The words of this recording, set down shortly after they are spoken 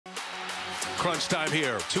crunch time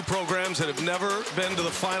here. Two programs that have never been to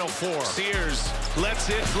the Final Four. Sears lets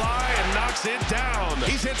it fly and knocks it down.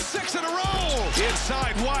 He's hit 6 in a row.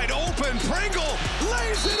 Inside, wide open. Pringle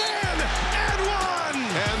lays it in and one.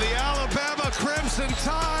 And the Alabama Crimson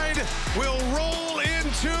Tide will roll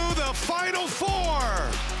into the Final Four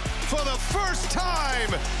for the first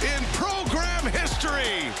time in program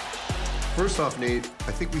history. First off, Nate,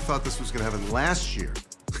 I think we thought this was going to happen last year.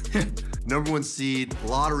 #1 seed,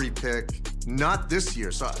 lottery pick, not this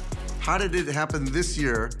year. So how did it happen this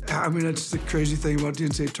year? I mean, that's the crazy thing about the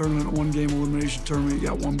NCAA tournament. One game elimination tournament, you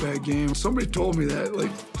got one bad game. Somebody told me that,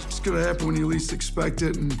 like, it's going to happen when you least expect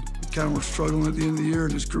it, and kind of were struggling at the end of the year,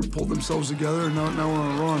 and this group pulled themselves together, and now we're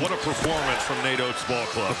on a run. What a performance from Nate Oats Ball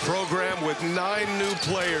Club. A program with 9 new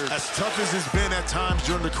players. As tough as it's been at times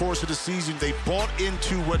during the course of the season, they bought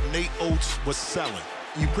into what Nate Oats was selling.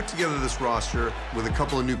 You put together this roster with a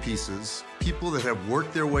couple of new pieces, people that have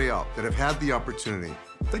worked their way up, that have had the opportunity.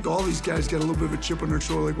 I think all these guys got a little bit of a chip on their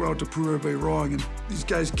shoulder, like we're out to prove everybody wrong. And these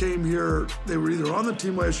guys came here, they were either on the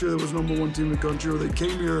team last year that was #1 team in the country, or they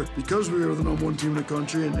came here because we were the #1 team in the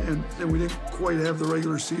country, and we didn't quite have the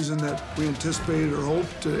regular season that we anticipated or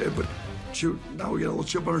hoped. But shoot, now we got a little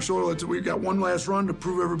chip on our shoulder. We've got one last run to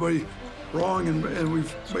prove everybody wrong, and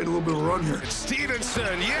we've made a little bit of a run here.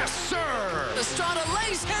 Stevenson, yes, sir! Estrada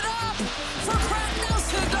lays it up for Craig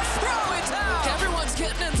Nelson to throw it down. Everyone's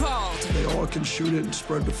getting involved. They all can shoot it and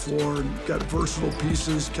spread the floor, and got versatile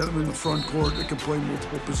pieces, kind of in the front court that can play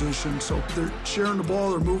multiple positions. So they're sharing the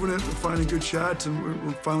ball, they're moving it, they're finding good shots, and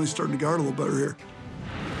we're finally starting to guard a little better here.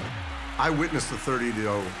 I witnessed the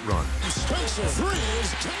 30-0 run. Spencer 3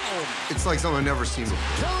 is down. It's like something I've never seen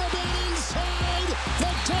before. Carabin inside,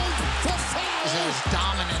 the dunk, the foul. As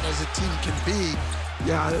dominant as a team can be.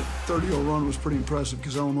 Yeah, that 30-0 run was pretty impressive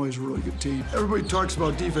because Illinois is a really good team. Everybody talks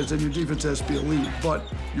about defense, and your defense has to be elite, but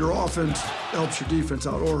your offense helps your defense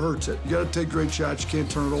out or hurts it. You got to take great shots. You can't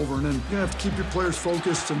turn it over, and then you're going to have to keep your players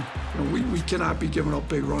focused, and we cannot be giving up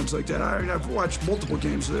big runs like that. I mean, I've watched multiple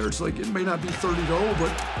games there. It's like it may not be 30-0,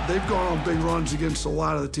 but they've gone on big runs against a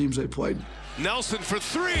lot of the teams they played. Nelson for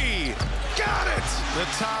 3. Got it! The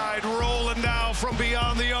Tide rolling now from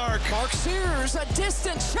beyond the arc. Mark Sears, a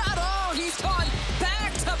distant shot. Oh, he's gone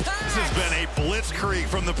back to back. This has been a blitzkrieg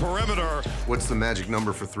from the perimeter. What's the magic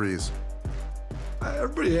number for threes?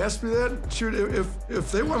 Everybody asks me that. Shoot,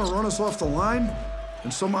 if they want to run us off the line,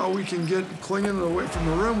 and somehow we can get Klingon away from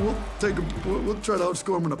the rim, we'll try to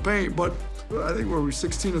outscore them in the paint. But I think we're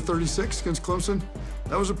 16 to 36 against Clemson.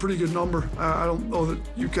 That was a pretty good number. I don't know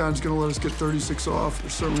that UConn's going to let us get 36 off. We're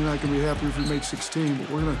certainly not going to be happy if we make 16, but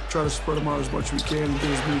we're going to try to spread them out as much as we can and get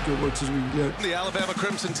as many good looks as we can get. The Alabama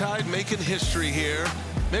Crimson Tide making history here.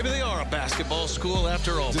 Maybe they are a basketball school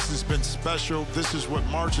after all. This has been special. This is what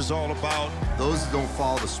March is all about. Those who don't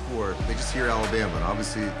follow the sport, they just hear Alabama, and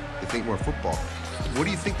obviously they think more football. What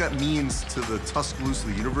do you think that means to the Tuscaloosa,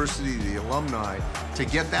 the university, the alumni, to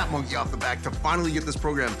get that monkey off the back, to finally get this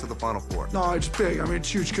program to the Final Four? No, it's big. I mean, it's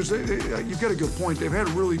huge because you've got a good point. They've had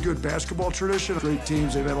a really good basketball tradition. Great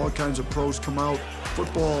teams. They've had all kinds of pros come out.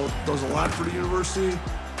 Football does a lot for the university,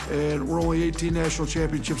 and we're only 18 national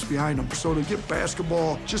championships behind them. So to get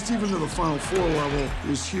basketball just even to the Final Four level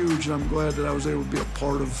is huge, and I'm glad that I was able to be a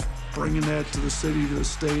part of bringing that to the city, to the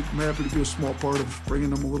state. I'm happy to be a small part of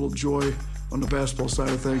bringing them a little joy on the basketball side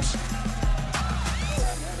of things.